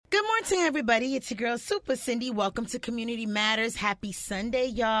morning, everybody. It's your girl, Super Cindy. Welcome to Community Matters. Happy Sunday,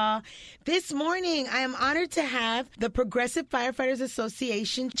 y'all. This morning, I am honored to have the Progressive Firefighters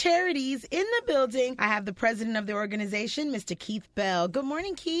Association Charities in the building. I have the president of the organization, Mr. Keith Bell. Good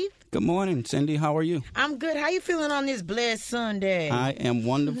morning, Keith. Good morning, Cindy. How are you? I'm good. How you feeling on this blessed Sunday? I am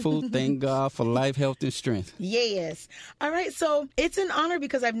wonderful. Thank God for life, health, and strength. Yes. All right. So it's an honor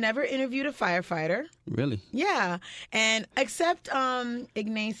because I've never interviewed a firefighter. Really? Yeah. And except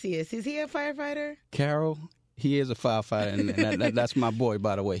Ignatius. Is he a firefighter? Carol, he is a firefighter, and that's my boy,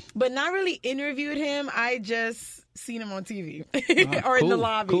 by the way. But not really interviewed him. I just seen him on TV or in the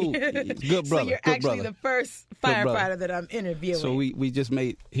lobby. Cool. Good brother. So you're actually the first firefighter that I'm interviewing. So we just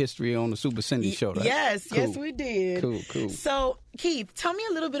made history on the Super Cindy show, right? Yes, cool. Yes, we did. Cool. So, Keith, tell me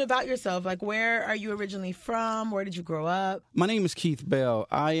a little bit about yourself. Like, where are you originally from? Where did you grow up? My name is Keith Bell.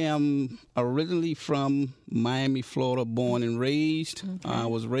 I am originally from Miami, Florida, born and raised. Okay. I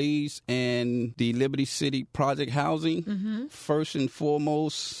was raised in the Liberty City Project housing. Mm-hmm. First and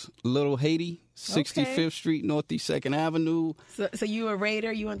foremost, Little Haiti. 65th Street, Northeast 2nd Avenue. So you a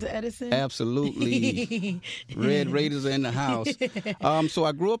Raider? You went to Edison? Absolutely. Red Raiders are in the house. So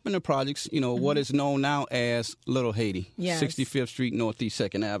I grew up in the projects, what is known now as Little Haiti. Yes. 65th Street, Northeast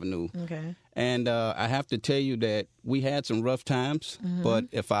 2nd Avenue. Okay. And I have to tell you that we had some rough times, but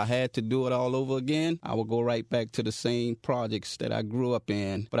if I had to do it all over again, I would go right back to the same projects that I grew up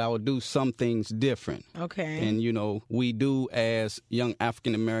in, but I would do some things different. Okay. And, we do as young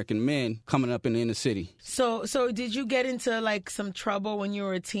African-American men coming up in the inner city. So did you get into, like, some trouble when you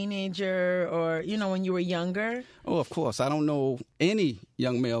were a teenager or, when you were younger? Oh, of course. I don't know any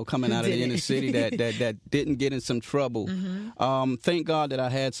young male coming out of the inner city that didn't get in some trouble. Mm-hmm. Thank God that I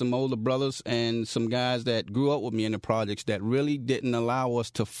had some older brothers and some guys that grew up with me in the projects that really didn't allow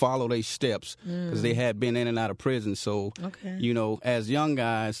us to follow their steps because they had been in and out of prison. So, as young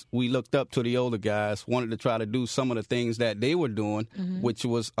guys, we looked up to the older guys, wanted to try to do some of the things that they were doing, which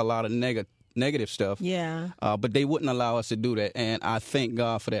was a lot of negative stuff. Yeah. But they wouldn't allow us to do that, and I thank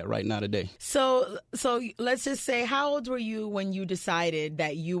God for that right now today. So let's just say, how old were you when you decided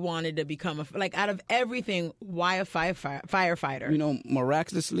that you wanted to become out of everything, why a firefighter?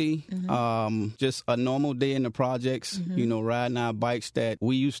 Miraculously, just a normal day in the projects, riding our bikes that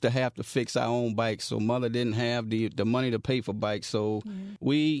we used to have to fix our own bikes, so mother didn't have the money to pay for bikes, so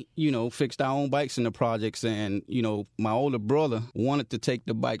we, fixed our own bikes in the projects, and, my older brother wanted to take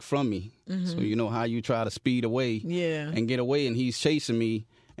the bike from me. So you know how you try to speed away and get away, and he's chasing me,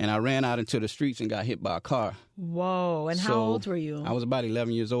 and I ran out into the streets and got hit by a car. Whoa. And how old were you? I was about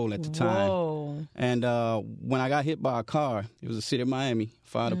 11 years old at the time. Whoa. And when I got hit by a car, it was the city of Miami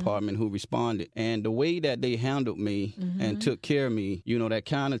fire department who responded. And the way that they handled me and took care of me, that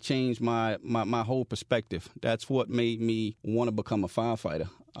kind of changed my whole perspective. That's what made me want to become a firefighter.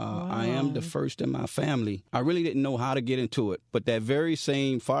 Wow. I am the first in my family. I really didn't know how to get into it. But that very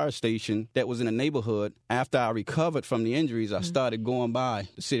same fire station that was in the neighborhood, after I recovered from the injuries, I started going by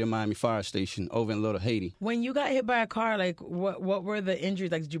the city of Miami fire station over in Little Haiti. When you got hit by a car, what were the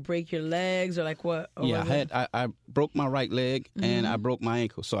injuries? Like, did you break your legs or what? I broke my right leg and I broke my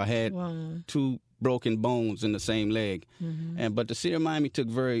ankle. So I had two broken bones in the same leg. But the city of Miami took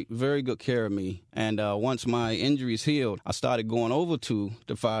very, very good care of me. And once my injuries healed, I started going over to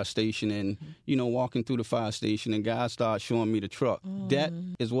the fire station and, walking through the fire station, and guys started showing me the truck. That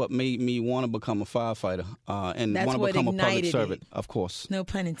is what made me want to become a firefighter and want to become a public servant. Of course. No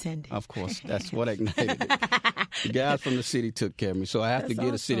pun intended. Of course. That's what ignited it. The guys from the city took care of me, so I have to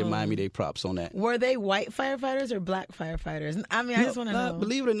give the city of Miami their props on that. Were they white firefighters or black firefighters? I mean, I just want to know.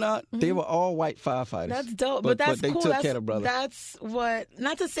 Believe it or not, they were all white firefighters. That's dope, but that's they cool. Took care of brother. That's what,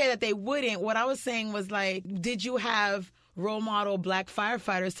 not to say that they wouldn't. What I was saying was, did you have role model black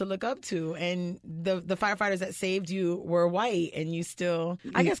firefighters to look up to, and the firefighters that saved you were white, and you still,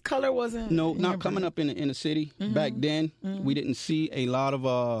 I guess color wasn't. No, not coming up in the city. Back then, we didn't see a lot of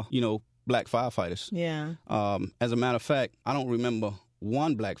black firefighters. Yeah. As a matter of fact, I don't remember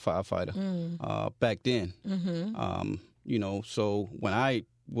one black firefighter back then. So when I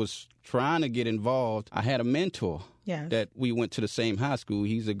was trying to get involved, I had a mentor that we went to the same high school.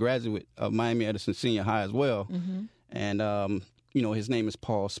 He's a graduate of Miami Edison Senior High as well. And, his name is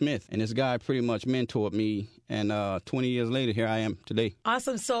Paul Smith. And this guy pretty much mentored me. And 20 years later, here I am today.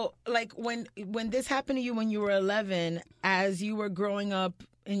 Awesome. So, when this happened to you when you were 11, as you were growing up,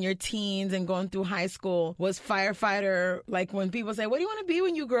 in your teens and going through high school, was firefighter, like when people say, what do you want to be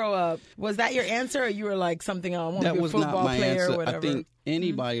when you grow up? Was that your answer, or you were like something else? I want to be a football player or whatever? I think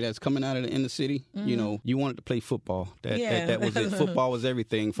anybody that's coming out of the inner city, you know, you wanted to play football. That was it. Football was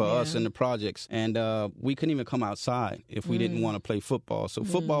everything for us in the projects. And we couldn't even come outside if we didn't want to play football. So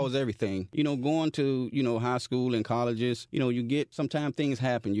football was everything. You know, going to, you know, high school and colleges, you know, you get, sometimes things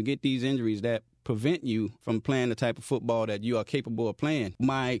happen. You get these injuries that prevent you from playing the type of football that you are capable of playing.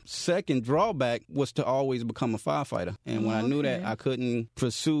 My second drawback was to always become a firefighter. And when I knew that I couldn't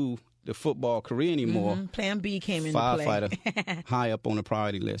pursue the football career anymore, Plan B came into firefighter high up on the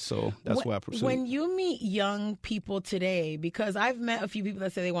priority list. So that's why I pursued. When you meet young people today, because I've met a few people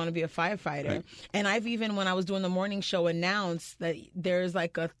that say they want to be a firefighter, and I've even, when I was doing the morning show, announced that there's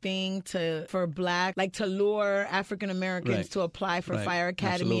like a thing for black, like to lure African Americans to apply for Fire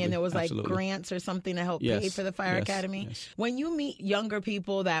Academy, and there was like grants or something to help pay for the Fire Academy. When you meet younger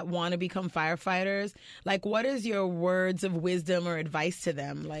people that want to become firefighters, like what is your words of wisdom or advice to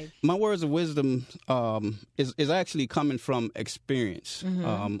them? Like, my words of wisdom is actually coming from experience.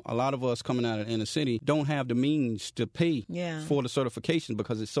 A lot of us coming out of the inner city don't have the means to pay for the certification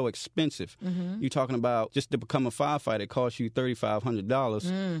because it's so expensive. You're talking about just to become a firefighter, it costs you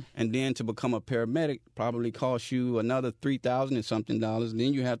 $3,500, and then to become a paramedic probably costs you another $3,000 and something dollars.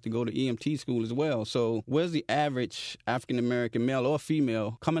 Then you have to go to EMT school as well. So where's the average African American male or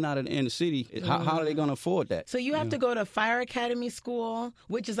female coming out of the inner city? How are they going to afford that? So you have to go to Fire Academy school,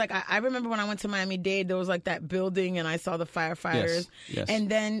 which is like, I remember when I went to Miami-Dade, there was like that building and I saw the firefighters. Yes. And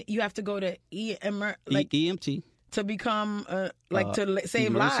then you have to go to EMT. To become, to save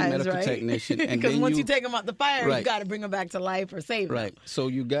emergency lives, medical right? technician. Because once you take them out the fire, you got to bring them back to life or save them. Right. So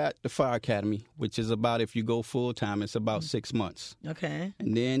you got the Fire Academy, which is about, if you go full-time, it's about 6 months. Okay.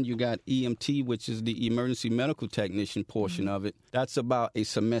 And then you got EMT, which is the emergency medical technician portion of it. That's about a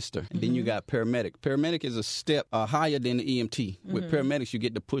semester. And then you got paramedic. Paramedic is a step higher than the EMT. With paramedics, you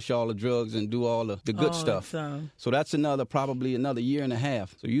get to push all the drugs and do all the good stuff. So that's probably another year and a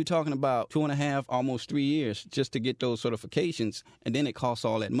half. So you're talking about 2.5, almost 3 years just to get those certifications, and then it costs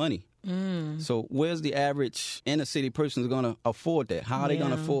all that money. So where's the average inner city person going to afford that? How are they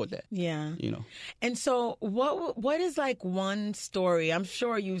going to afford that? Yeah. You know. And so what is like one story? I'm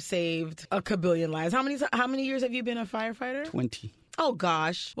sure you've saved a kabillion lives. How many years have you been a firefighter? 20. Oh,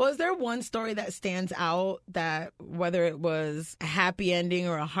 gosh. Well, is there one story that stands out, that whether it was a happy ending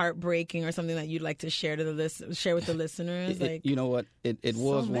or a heartbreaking or something that you'd like to share with the listeners? You know what? It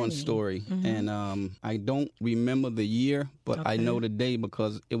was one story, and I don't remember the year, but I know the day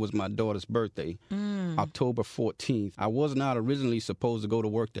because it was my daughter's birthday, October 14th. I was not originally supposed to go to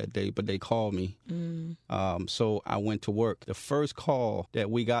work that day, but they called me, so I went to work. The first call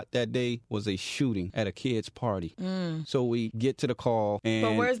that we got that day was a shooting at a kid's party. So we get to the call.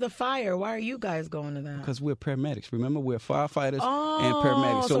 But where's the fire? Why are you guys going to that? Because we're paramedics. Remember, we're firefighters and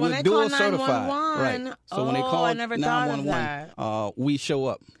paramedics. So we're dual certified. Right. So when they call I never 911, we show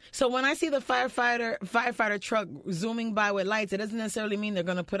up. So when I see the firefighter truck zooming by with lights, it doesn't necessarily mean they're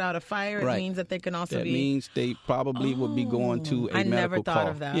going to put out a fire. It means that they can also That means they probably would be going to a medical call. I never thought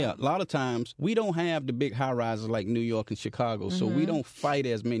of that. Yeah, a lot of times we don't have the big high rises like New York and Chicago, so we don't fight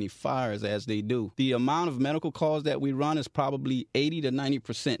as many fires as they do. The amount of medical calls that we run is probably 80 to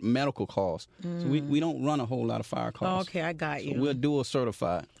 90% medical calls. So we don't run a whole lot of fire calls. Okay, I got you. So we're dual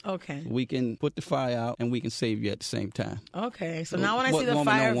certified. Okay. We can put the fire out and we can save you at the same time. Okay, so now when I see the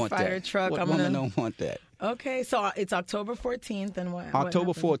firefighter truck, I'm going to... don't want that. Okay, so it's October 14th, and what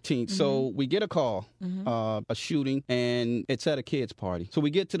October 14th. So we get a call, a shooting, and it's at a kid's party. So we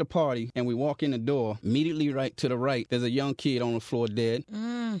get to the party, and we walk in the door. Immediately right to the right, there's a young kid on the floor dead.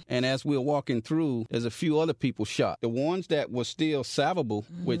 And as we're walking through, there's a few other people shot. The ones that were still salvable,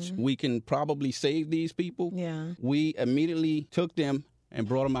 which we can probably save these people, we immediately took them and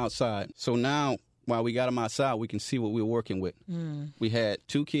brought them outside. So now, while we got them outside, we can see what we were working with. We had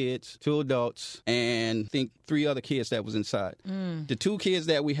 2 kids, 2 adults, and I think 3 other kids that was inside. The 2 kids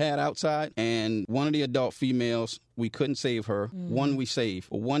that we had outside and one of the adult females, we couldn't save her. One we saved.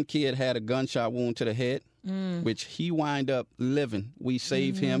 One kid had a gunshot wound to the head, which he wind up living. We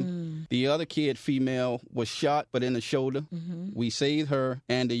saved him. The other kid, female, was shot, but in the shoulder. We saved her.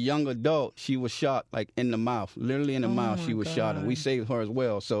 And the young adult, she was shot like in the mouth, literally in the mouth. She was shot, and we saved her as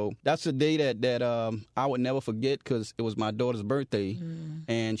well. So that's a day that I would never forget because it was my daughter's birthday,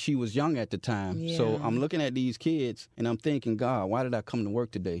 and she was young at the time. So I'm looking at these kids, and I'm thinking, God, why did I come to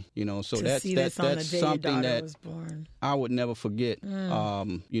work today? You know, so that's something that I would never forget.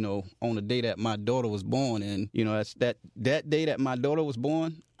 You know, on the day that my daughter was born. born. And, that's that day that my daughter was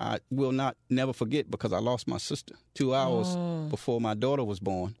born, I will never forget, because I lost my sister 2 hours before my daughter was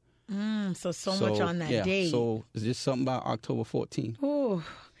born. So much on that day. So it's just something about October 14th. Oh.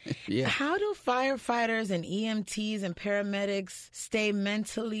 Yeah. How do firefighters and EMTs and paramedics stay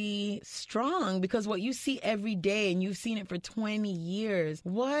mentally strong? Because what you see every day, and you've seen it for 20 years,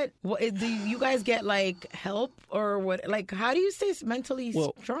 what do you guys get, like, help or what? Like, how do you stay mentally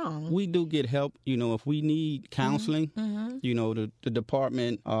strong? We do get help. If we need counseling, the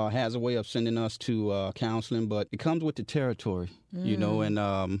department has a way of sending us to counseling, but it comes with the territory. And you're going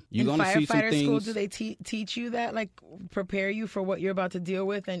to see some things. In firefighter school, do they teach you that, like, prepare you for what you're about to deal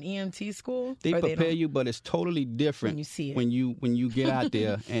with in EMT school? They prepare you, but it's totally different when you see it. When you get out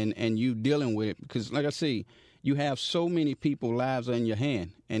there and you dealing with it. Because, like I say, you have so many people's lives in your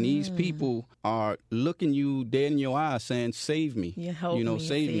hand, and these people are looking you dead in your eyes saying, save me. You help me,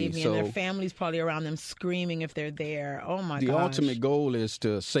 save me. So, and their families probably around them screaming if they're there. Oh, my gosh. The ultimate goal is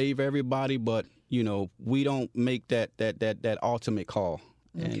to save everybody, but we don't make that ultimate call.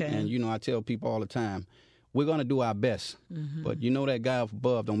 Okay. And I tell people all the time, we're going to do our best. But that guy up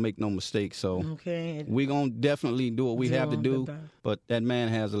above don't make no mistakes. So we're going to definitely do what we have to do. But that man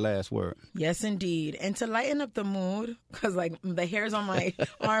has the last word. Yes, indeed. And to lighten up the mood, because, like, the hairs on my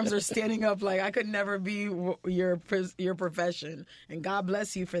arms are standing up, like, I could never be your profession. And God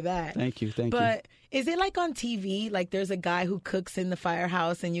bless you for that. Thank you. But is it like on TV? Like, there's a guy who cooks in the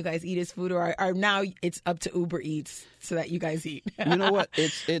firehouse and you guys eat his food, or now it's up to Uber Eats so that you guys eat? You know what?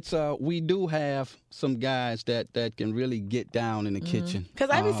 It's we do have some guys that can really get down in the kitchen. Because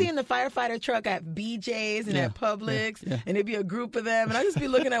I be seeing the firefighter truck at BJ's and at Publix, and it'd be a group of them, and I just be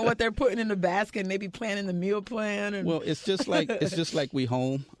looking at what they're putting in the basket, and they be planning the meal plan. And... Well, it's just like we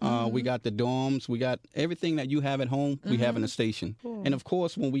home. We got the dorms, we got everything that you have at home. We have in the station, and of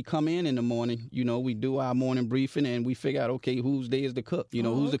course, when we come in the morning, we do our morning briefing, and we figure out, okay, whose day is the cook?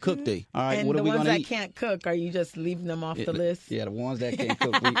 Who's the cook day? All right, and what are we going to eat? And the ones that can't cook, are you just leaving them off the list? Yeah, the ones that can't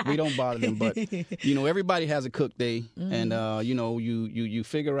cook, we don't bother them. But everybody has a cook day, and you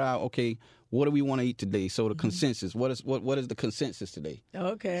figure out, okay, what do we want to eat today? So the consensus, what is the consensus today?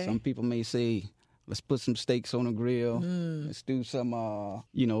 Okay. Some people may say, let's put some steaks on the grill. Let's do some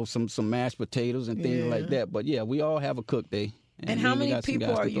some mashed potatoes and things like that. But yeah, we all have a cook day. And how many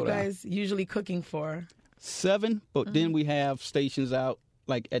people are you guys usually cooking for? 7, but then we have stations out,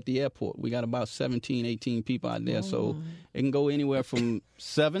 like at the airport. We got about 17, 18 people out there. So it can go anywhere from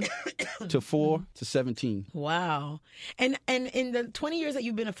 7 to 4 to 17. Wow. And in the 20 years that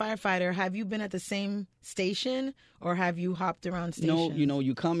you've been a firefighter, have you been at the same station or have you hopped around stations? No,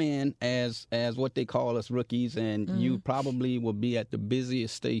 you come in as what they call us rookies, and you probably will be at the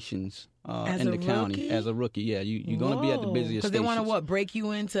busiest stations in the county as a rookie. Yeah, you're going to be at the busiest stations. Because they want to, break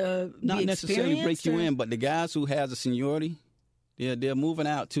you into Not necessarily break you in, but the guys who has a seniority, they're moving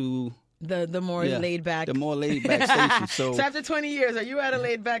out to the more laid back. The more laid back station. So after 20 years, are you at a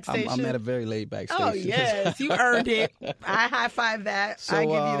laid back station? I'm at a very laid back station. Oh yes, you earned it. I high five that. So, I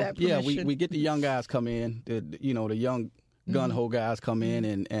give you that permission. Yeah, we get the young guys come in. The young gun ho guys come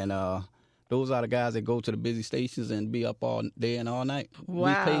in, and those are the guys that go to the busy stations and be up all day and all night. Wow.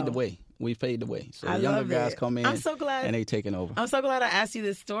 We've paved the way. So the younger guys come in. I'm so glad, and they taking over. I'm so glad I asked you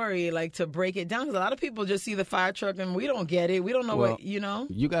this story, like, to break it down, because a lot of people just see the fire truck and we don't get it. We don't know what.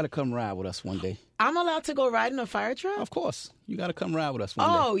 You got to come ride with us one day. I'm allowed to go ride in a fire truck? Of course. You got to come ride with us one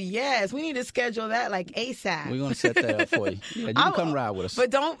day. Oh, yes. We need to schedule that like ASAP. We're going to set that up for you. Yeah, you can come ride with us.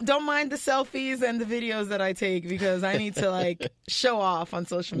 But don't mind the selfies and the videos that I take, because I need to show off on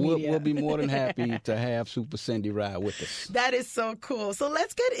social media. We'll be more than happy to have Super Cindy ride with us. That is so cool. So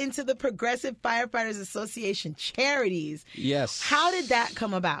let's get into the Progressive Firefighters Association charities. Yes. How did that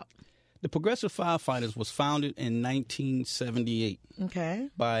come about? The Progressive Firefighters was founded in 1978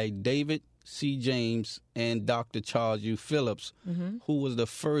 by David C. James and Dr. Charles U. Phillips, who was the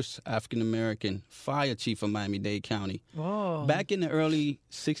first African-American fire chief of Miami-Dade County. Whoa. Back in the early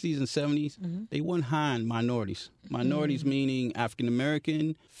 60s and 70s, they weren't hiring minorities. Minorities meaning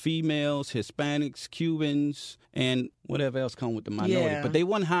African-American, females, Hispanics, Cubans, and whatever else come with the minority. Yeah. But they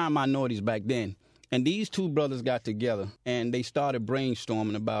weren't hiring minorities back then. And these two brothers got together, and they started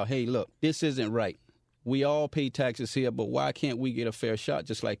brainstorming about, hey, look, this isn't right. We all pay taxes here, but why can't we get a fair shot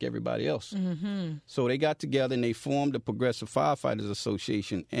just like everybody else? So they got together and they formed the Progressive Firefighters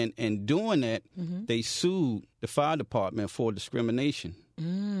Association. And doing that, they sued the fire department for discrimination.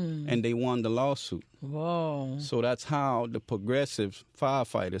 And they won the lawsuit. Whoa. So that's how the Progressive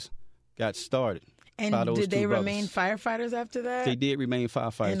Firefighters got started. And did they remain firefighters after that? They did remain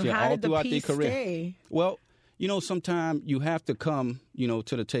firefighters. And how all did the throughout peace their career. stay? Well, sometimes you have to come,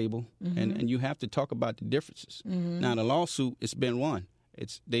 to the table and you have to talk about the differences. Now, the lawsuit, it's been won.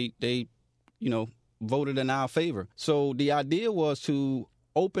 They voted in our favor. So the idea was to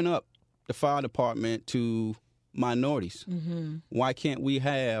open up the fire department to minorities. Why can't we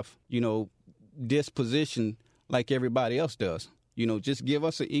have, this position like everybody else does? Just give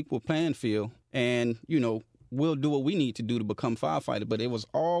us an equal playing field and, we'll do what we need to do to become firefighters. But it was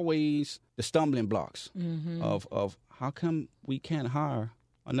always the stumbling blocks of how come we can't hire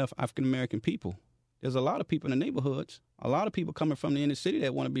enough African-American people? There's a lot of people in the neighborhoods, a lot of people coming from the inner city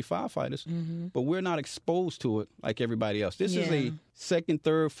that want to be firefighters, but we're not exposed to it like everybody else. This is a second,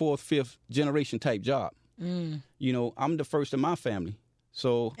 third, fourth, fifth generation type job. I'm the first in my family.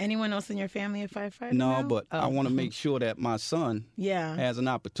 So anyone else in your family a firefighter? No, now? But I want to make sure that my son has an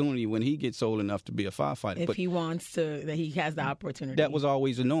opportunity when he gets old enough to be a firefighter. If he wants to, that he has the opportunity. That was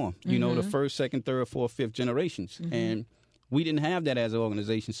always the norm. The first, second, third, fourth, fifth generations. And we didn't have that as an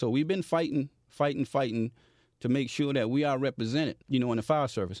organization. So we've been fighting to make sure that we are represented, in the fire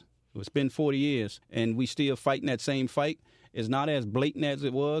service. It's been 40 years, and we still fighting that same fight. It's not as blatant as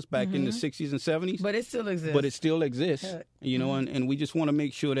it was back in the 60s and 70s. But it still exists. But it still exists, and we just want to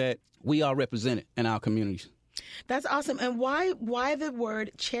make sure that we are represented in our communities. That's awesome. And why the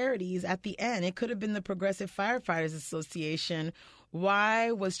word charities at the end? It could have been the Progressive Firefighters Association.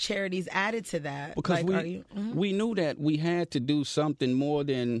 Why was charities added to that? Because we knew that we had to do something more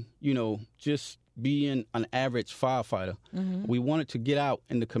than, just being an average firefighter. We wanted to get out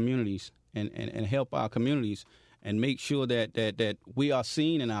in the communities and help our communities and make sure that we are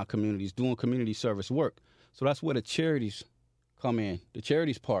seen in our communities doing community service work. So that's where the charities come in. The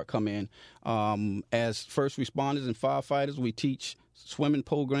charities part come in. As first responders and firefighters, we teach swimming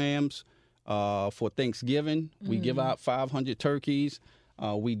programs for Thanksgiving. We give out 500 turkeys.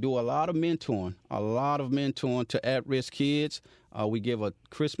 We do a lot of mentoring to at-risk kids. We give a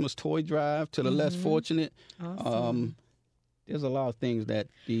Christmas toy drive to the less fortunate. Awesome. There's a lot of things that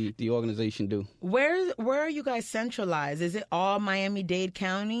the organization do. Where are you guys centralized? Is it all Miami-Dade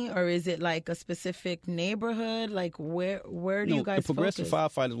County, or is it like a specific neighborhood? Like where do you guys the Progressive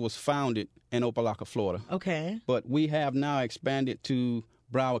focus? Firefighters was founded in Opelika, Florida. Okay. But we have now expanded to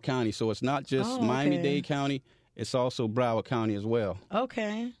Broward County, so it's not just Miami-Dade County. It's also Broward County as well.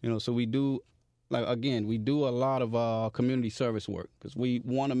 Okay. So we do, we do a lot of community service work because we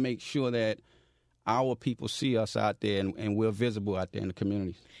want to make sure that our people see us out there and we're visible out there in the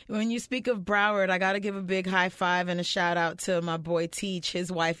communities. When you speak of Broward, I got to give a big high five and a shout out to my boy Teach.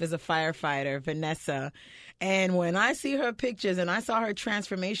 His wife is a firefighter, Vanessa. And when I see her pictures and I saw her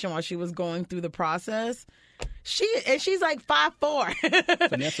transformation while she was going through the process, she's like 5'4".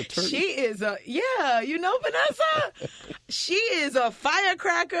 Vanessa Turkey. She is Vanessa? She is a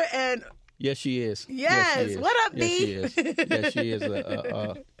firecracker and... Yes, she is. Yes. What up, B? Yes, she is. Yes, she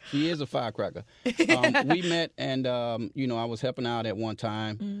is. She is a firecracker. We met, and I was helping out at one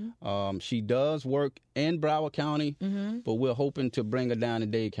time. She does work in Broward County, but we're hoping to bring her down to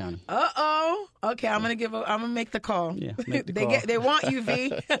Dade County. Okay, I'm gonna make the call. Yeah, make the call. They want you,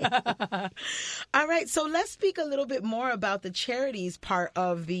 V. All right, so let's speak a little bit more about the charities part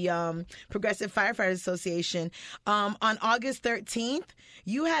of the Progressive Firefighters Association. On August 13th,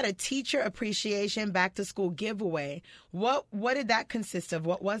 you had a teacher appreciation back to school giveaway. What did that consist of?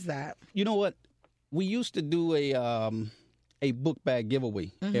 What was that? You know what? We used to do a book bag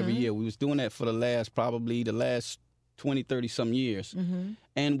giveaway every year. We was doing that for the last 20, 30 some years.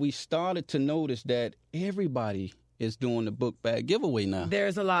 And we started to notice that everybody is doing the book bag giveaway now.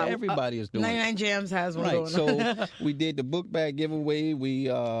 There's a lot. Everybody is doing 99 it. Jams has one going on. So we did the book bag giveaway. We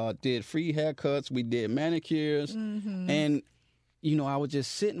did free haircuts. We did manicures. And, I was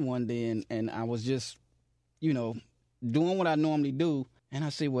just sitting one day and I was just, doing what I normally do. And I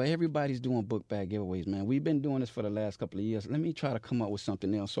said, well, everybody's doing book bag giveaways, man. We've been doing this for the last couple of years. Let me try to come up with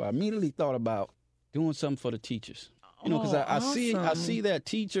something else. So I immediately thought about doing something for the teachers. Because I see that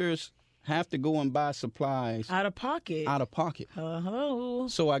teachers have to go and buy supplies out of pocket. Hello.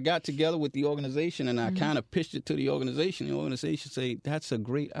 So I got together with the organization and I kind of pitched it to the organization. The organization said, that's a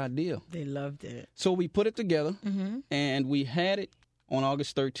great idea. They loved it. So we put it together and we had it on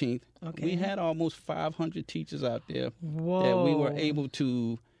August 13th. Okay. We had almost 500 teachers out there Whoa. that we were able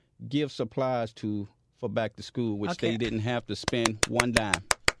to give supplies to for back to school, which they didn't have to spend one dime.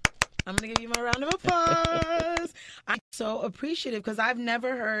 I'm going to give you my round of applause. I'm so appreciative because I've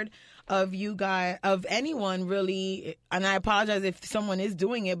never heard of you guys, of anyone really, and I apologize if someone is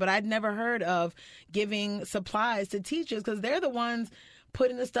doing it, but I'd never heard of giving supplies to teachers because they're the ones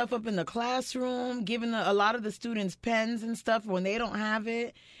putting the stuff up in the classroom, giving a lot of the students pens and stuff when they don't have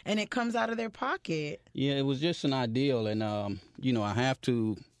it, and it comes out of their pocket. Yeah, it was just an ideal, and I have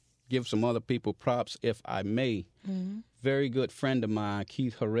to give some other people props, if I may. Mm-hmm. Very good friend of mine,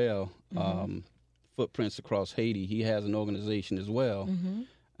 Keith Harrell, Footprints Across Haiti. He has an organization as well.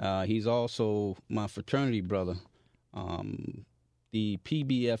 Mm-hmm. He's also my fraternity brother. The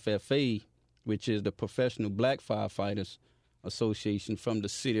PBFFA, which is the Professional Black Firefighters Association from the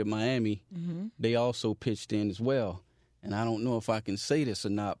city of Miami, they also pitched in as well. And I don't know if I can say this or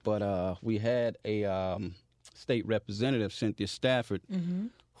not, but we had a state representative, Cynthia Stafford,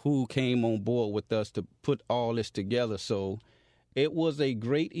 who came on board with us to put all this together. So it was a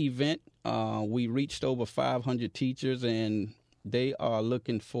great event. We reached over 500 teachers, and they are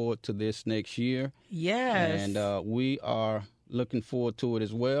looking forward to this next year. Yes. And we are looking forward to it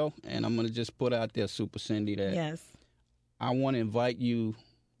as well. And I'm going to just put out there, Super Cindy, that I want to invite you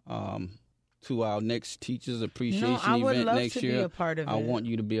to our next Teachers Appreciation event next year. Be a part of it. I want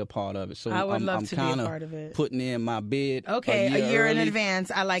you to be a part of it. So I would I'm love to be a part of it. Putting in my bid a year in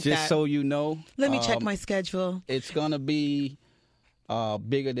advance. I like that. Just so you know. Let me check my schedule. It's going to be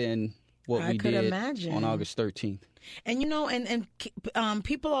bigger than what we did on August 13th. And,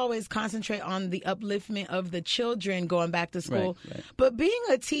 people always concentrate on the upliftment of the children going back to school. Right. But being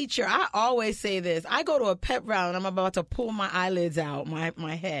a teacher, I always say this. I go to a pep rally and I'm about to pull my eyelids out,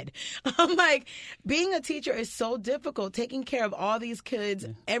 my head. I'm like, being a teacher is so difficult, taking care of all these kids.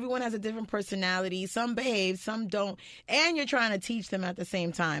 Yeah. Everyone has a different personality. Some behave, some don't. And you're trying to teach them at the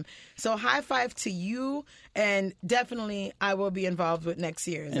same time. So high five to you. And definitely I will be involved with next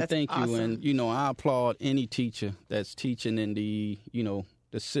year. And thank you. And, I applaud any teacher that's teaching in the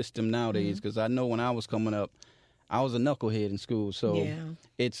system nowadays, because I know when I was coming up, I was a knucklehead in school. So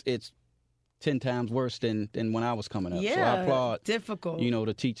it's 10 times worse than when I was coming up. Yeah, so I applaud difficult.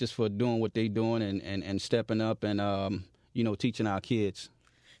 The teachers for doing what they're doing and stepping up and teaching our kids.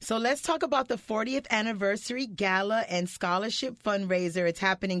 So let's talk about the 40th anniversary gala and scholarship fundraiser. It's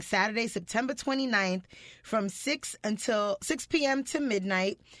happening Saturday, September 29th from 6 p.m. to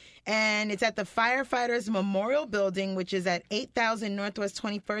midnight. And it's at the Firefighters Memorial Building, which is at 8000 Northwest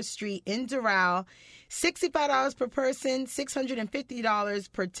 21st Street in Doral. $65 per person,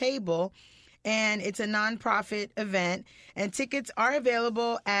 $650 per table. And it's a nonprofit event. And tickets are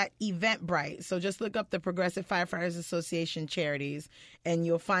available at Eventbrite. So just look up the Progressive Firefighters Association charities and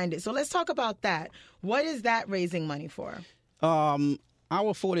you'll find it. So let's talk about that. What is that raising money for? Our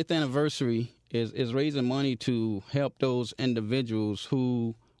 40th anniversary is raising money to help those individuals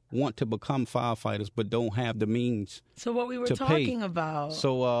who want to become firefighters but don't have the means. So what we were talking about.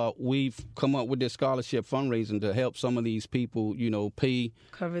 So we've come up with this scholarship fundraising to help some of these people, pay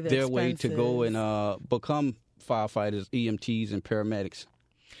their way to go and become firefighters, EMTs, and paramedics.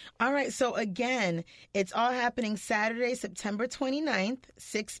 All right. So again, it's all happening Saturday, September 29th,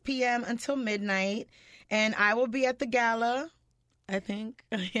 6 p.m. until midnight. And I will be at the gala. I think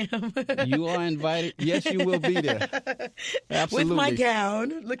I am. You are invited. Yes, you will be there. Absolutely. With my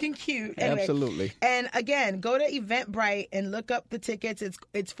gown, looking cute. Anyway. Absolutely. And again, go to Eventbrite and look up the tickets.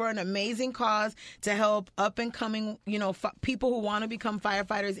 It's for an amazing cause to help up and coming, people who want to become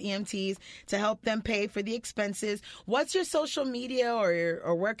firefighters, EMTs, to help them pay for the expenses. What's your social media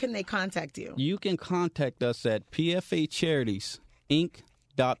or where can they contact you? You can contact us at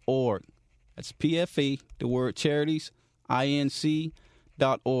pfacharitiesinc.org. That's PFA, the word charities,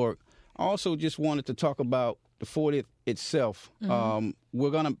 inc.org. Also just wanted to talk about the 40th itself. We're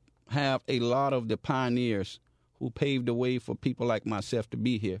going to have a lot of the pioneers who paved the way for people like myself to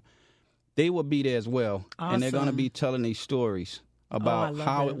be here. They will be there as well. Awesome. And they're going to be telling these stories about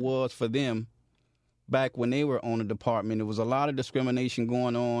how it was for them back when they were on the department. There was a lot of discrimination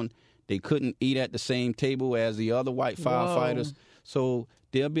going on. They couldn't eat at the same table as the other white firefighters. So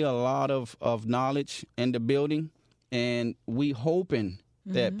there'll be a lot of knowledge in the building. And we hoping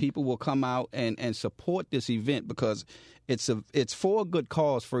that people will come out and support this event because it's for a good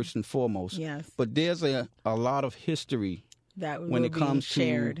cause first and foremost. Yes. But there's a lot of history that when it comes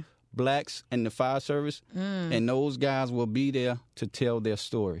to blacks and the fire service, and those guys will be there to tell their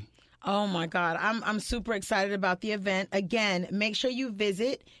story. Oh my God, I'm super excited about the event. Again, make sure you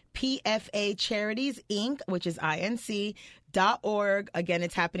visit PFA Charities Inc., which is INC.org. Again,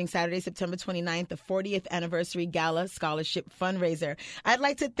 it's happening Saturday, September 29th, the 40th anniversary gala scholarship fundraiser. I'd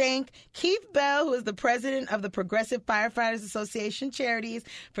like to thank Keith Bell, who is the president of the Progressive Firefighters Association Charities,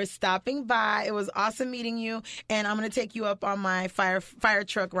 for stopping by. It was awesome meeting you, and I'm going to take you up on my fire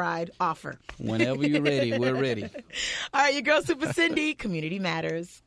truck ride offer. Whenever you're ready, we're ready. All right, your girl Super Cindy, Community Matters.